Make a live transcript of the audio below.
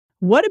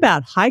What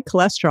about high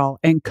cholesterol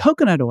and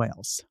coconut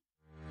oils?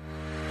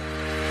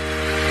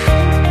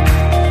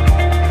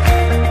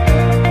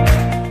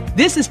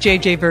 This is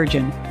JJ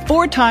Virgin,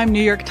 4-time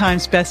New York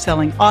Times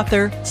bestselling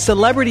author,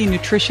 celebrity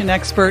nutrition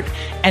expert,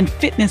 and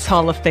fitness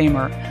Hall of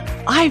Famer.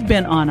 I've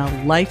been on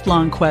a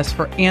lifelong quest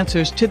for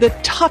answers to the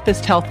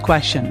toughest health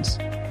questions.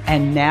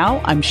 And now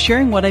I'm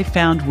sharing what I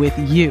found with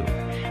you.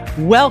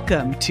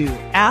 Welcome to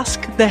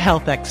Ask the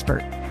Health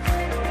Expert.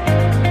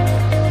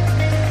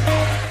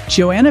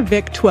 Joanna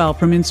Vic 12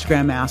 from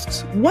Instagram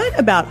asks, what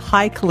about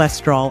high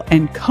cholesterol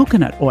and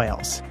coconut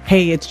oils?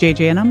 Hey, it's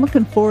JJ, and I'm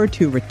looking forward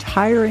to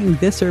retiring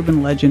this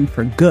urban legend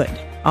for good.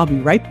 I'll be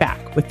right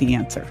back with the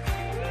answer.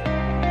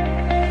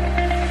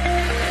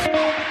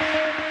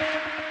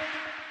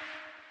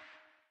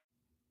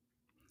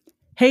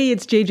 Hey,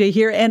 it's JJ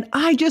here, and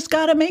I just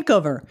got a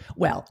makeover.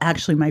 Well,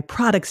 actually, my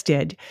products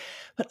did.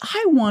 But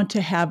I want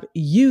to have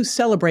you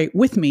celebrate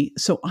with me,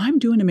 so I'm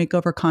doing a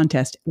makeover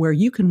contest where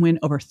you can win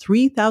over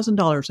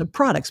 $3,000 of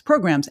products,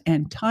 programs,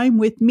 and time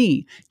with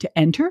me. To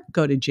enter,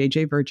 go to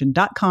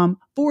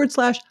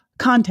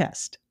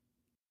jjvirgin.com/contest.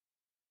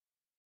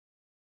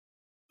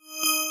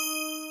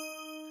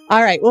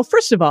 All right. Well,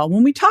 first of all,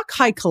 when we talk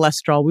high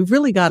cholesterol, we've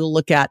really got to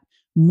look at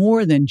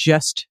more than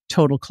just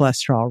total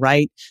cholesterol,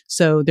 right?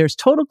 So there's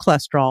total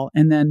cholesterol,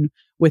 and then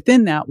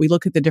within that, we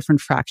look at the different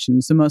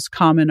fractions. The most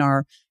common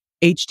are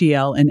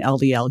HDL and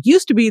LDL. It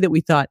used to be that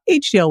we thought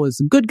HDL was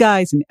the good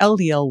guys and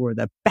LDL were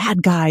the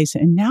bad guys.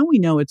 And now we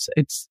know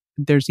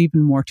there's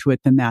even more to it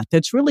than that.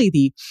 That's really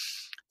the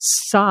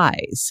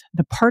size,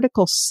 the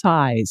particle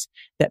size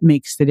that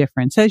makes the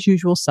difference. As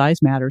usual,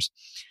 size matters.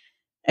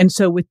 And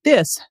so with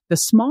this, the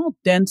small,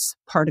 dense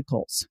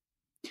particles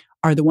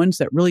are the ones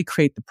that really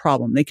create the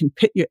problem. They can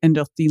pit your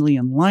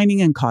endothelial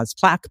lining and cause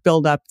plaque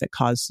buildup that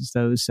causes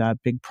those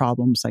big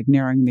problems like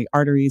narrowing the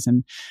arteries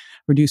and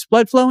reduced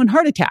blood flow and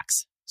heart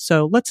attacks.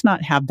 So let's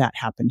not have that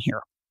happen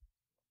here.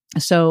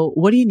 So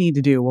what do you need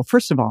to do? Well,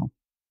 first of all,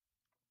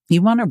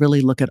 you want to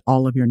really look at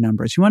all of your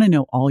numbers. You want to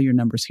know all your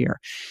numbers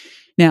here.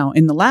 Now,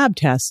 in the lab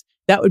tests,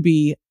 that would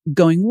be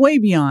going way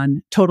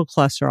beyond total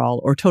cholesterol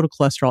or total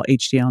cholesterol,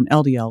 HDL and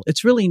LDL.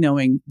 It's really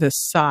knowing the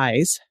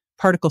size,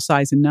 particle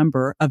size and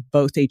number of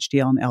both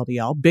HDL and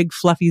LDL, big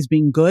fluffies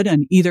being good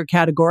in either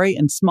category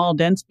and small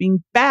dense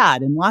being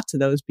bad and lots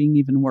of those being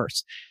even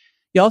worse.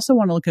 You also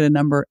want to look at a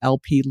number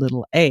LP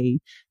little a.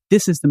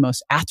 This is the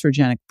most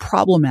atherogenic,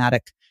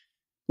 problematic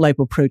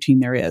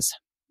lipoprotein there is.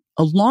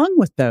 Along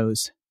with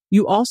those,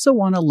 you also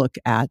want to look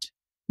at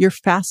your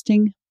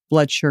fasting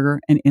blood sugar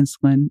and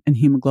insulin and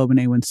hemoglobin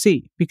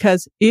A1C.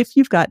 Because if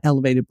you've got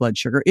elevated blood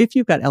sugar, if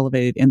you've got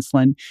elevated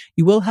insulin,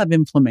 you will have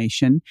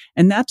inflammation,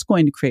 and that's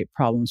going to create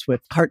problems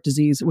with heart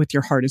disease with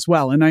your heart as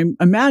well. And I'm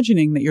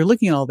imagining that you're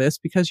looking at all this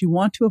because you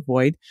want to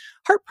avoid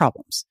heart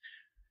problems.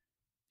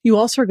 You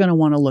also are going to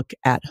want to look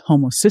at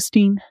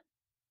homocysteine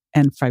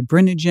and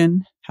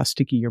fibrinogen, how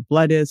sticky your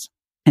blood is,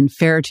 and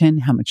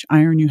ferritin, how much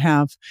iron you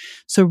have.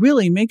 So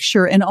really make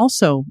sure, and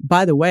also,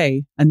 by the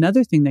way,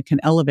 another thing that can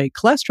elevate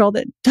cholesterol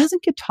that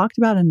doesn't get talked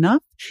about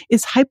enough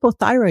is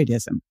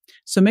hypothyroidism.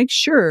 So make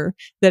sure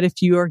that if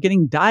you are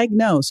getting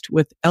diagnosed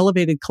with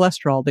elevated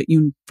cholesterol, that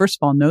you, first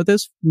of all, know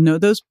those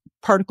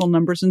particle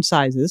numbers and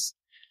sizes,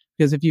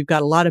 because if you've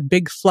got a lot of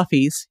big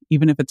fluffies,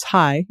 even if it's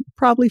high,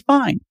 probably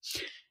fine.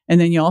 And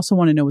then you also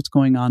want to know what's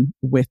going on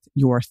with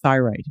your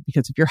thyroid,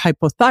 because if you're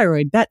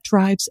hypothyroid, that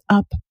drives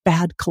up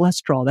bad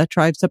cholesterol. That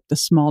drives up the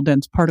small,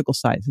 dense particle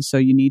sizes. So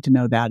you need to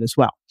know that as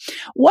well.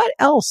 What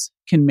else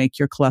can make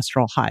your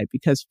cholesterol high?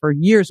 Because for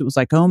years it was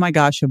like, oh my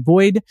gosh,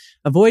 avoid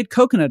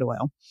coconut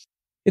oil.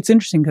 It's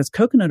interesting because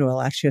coconut oil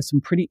actually has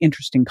some pretty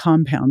interesting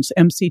compounds.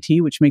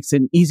 MCT, which makes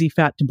it an easy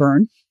fat to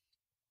burn,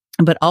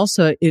 but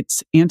also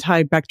it's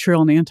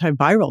antibacterial and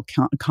antiviral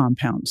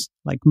compounds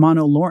like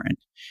monolaurin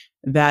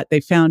that they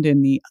found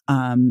in the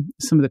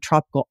some of the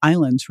tropical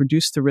islands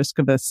reduce the risk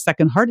of a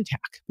second heart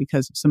attack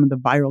because of some of the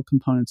viral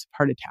components of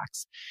heart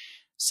attacks.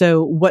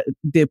 So what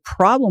the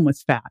problem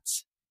with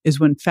fats is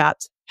when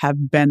fats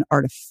have been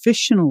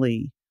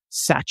artificially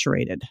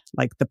saturated,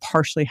 like the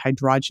partially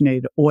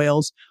hydrogenated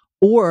oils,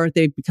 or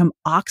they've become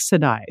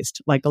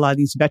oxidized, like a lot of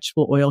these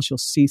vegetable oils you'll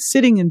see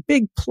sitting in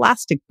big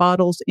plastic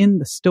bottles in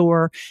the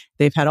store.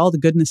 They've had all the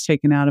goodness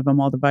taken out of them,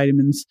 all the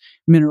vitamins,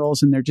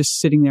 minerals, and they're just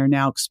sitting there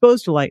now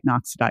exposed to light and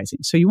oxidizing.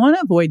 So you want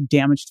to avoid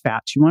damaged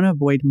fats. You want to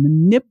avoid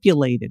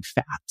manipulated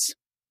fats.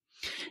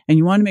 And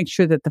you want to make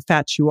sure that the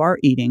fats you are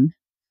eating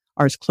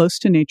are as close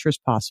to nature as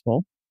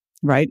possible,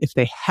 right? If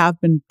they have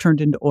been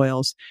turned into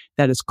oils,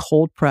 that is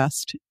cold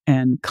pressed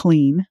and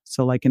clean.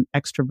 So like an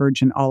extra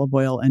virgin olive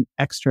oil and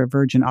extra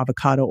virgin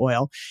avocado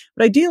oil.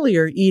 But ideally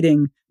you're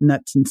eating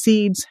nuts and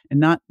seeds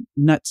and not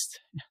nuts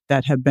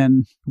that have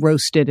been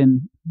roasted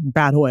in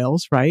bad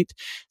oils, right?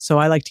 So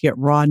I like to get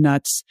raw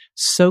nuts,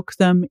 soak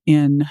them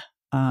in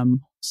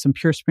some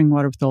pure spring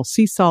water with a little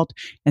sea salt,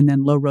 and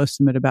then low roast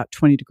them at about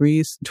 200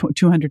 degrees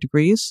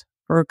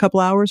for a couple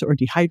hours, or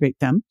dehydrate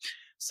them.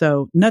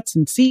 So nuts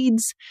and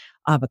seeds,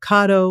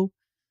 avocado,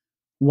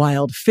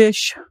 wild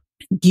fish,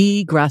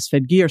 Ghee,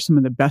 grass-fed ghee are some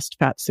of the best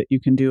fats that you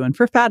can do. And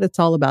for fat, it's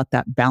all about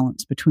that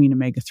balance between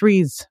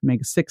omega-3s,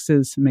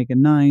 omega-6s,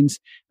 omega-9s,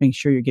 making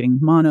sure you're getting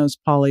monos,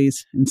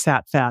 polys, and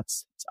sat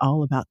fats. It's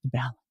all about the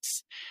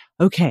balance.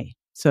 Okay,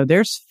 so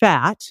there's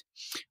fat.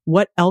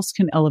 What else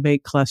can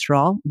elevate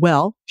cholesterol?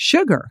 Well,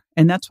 sugar.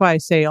 And that's why I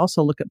say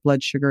also look at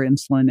blood sugar,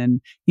 insulin,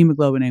 and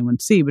hemoglobin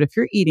A1C. But if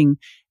you're eating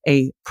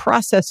a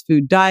processed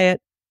food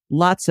diet,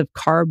 lots of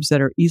carbs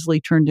that are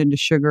easily turned into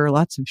sugar,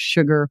 lots of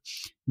sugar,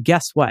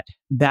 guess what?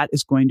 That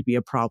is going to be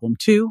a problem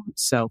too.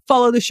 So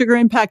follow the Sugar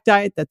Impact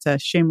Diet. That's a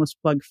shameless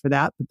plug for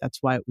that, but that's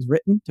why it was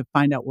written, to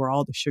find out where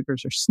all the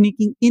sugars are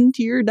sneaking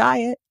into your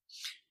diet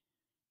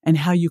and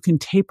how you can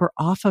taper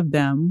off of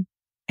them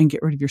and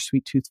get rid of your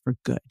sweet tooth for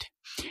good.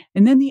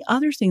 And then the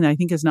other thing that I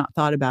think is not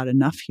thought about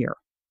enough here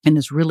and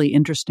is really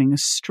interesting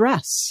is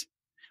stress.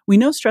 We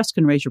know stress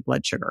can raise your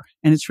blood sugar,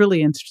 and it's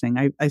really interesting.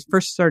 I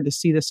first started to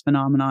see this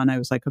phenomenon. I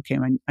was like, okay,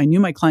 I knew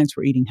my clients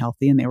were eating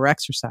healthy and they were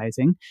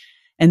exercising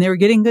and they were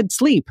getting good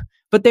sleep,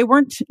 but they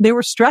were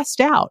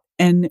stressed out,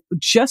 and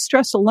just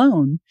stress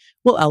alone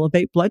will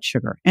elevate blood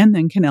sugar and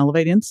then can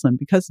elevate insulin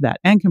because of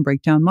that and can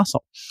break down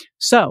muscle.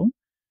 So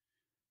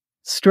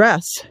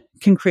stress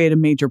can create a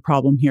major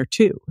problem here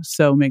too.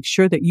 So make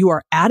sure that you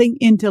are adding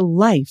into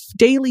life,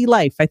 daily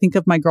life. I think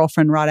of my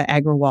girlfriend, Radha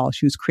Agrawal.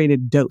 Who's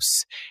created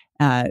Dose,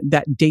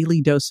 that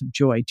daily dose of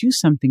joy. Do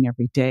something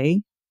every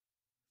day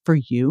for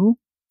you.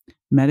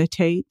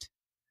 Meditate,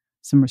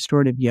 some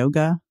restorative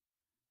yoga,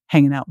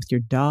 hanging out with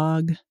your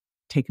dog,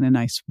 taking a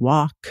nice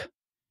walk,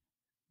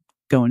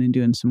 going and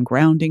doing some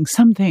grounding,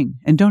 something.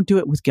 And don't do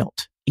it with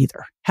guilt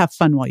either. Have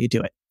fun while you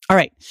do it. All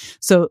right.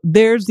 So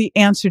there's the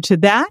answer to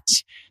that.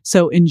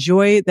 So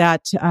enjoy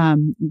that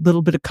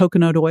little bit of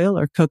coconut oil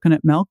or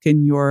coconut milk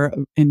in your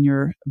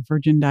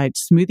Virgin Diet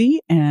smoothie,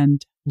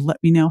 and let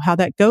me know how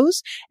that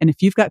goes. And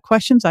if you've got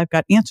questions, I've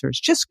got answers.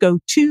 Just go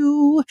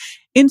to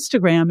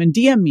Instagram and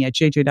DM me at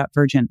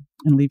jj.virgin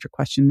and leave your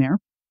question there.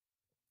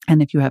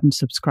 And if you haven't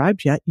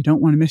subscribed yet, you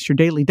don't want to miss your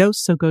daily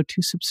dose. So go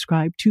to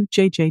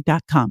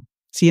subscribe2jj.com.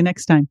 See you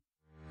next time.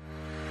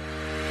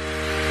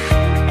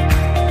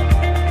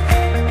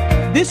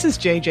 This is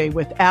JJ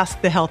with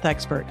Ask the Health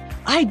Expert.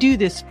 I do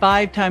this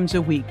 5 times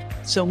a week,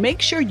 so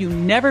make sure you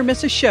never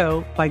miss a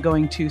show by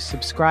going to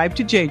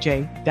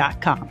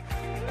subscribe2jj.com.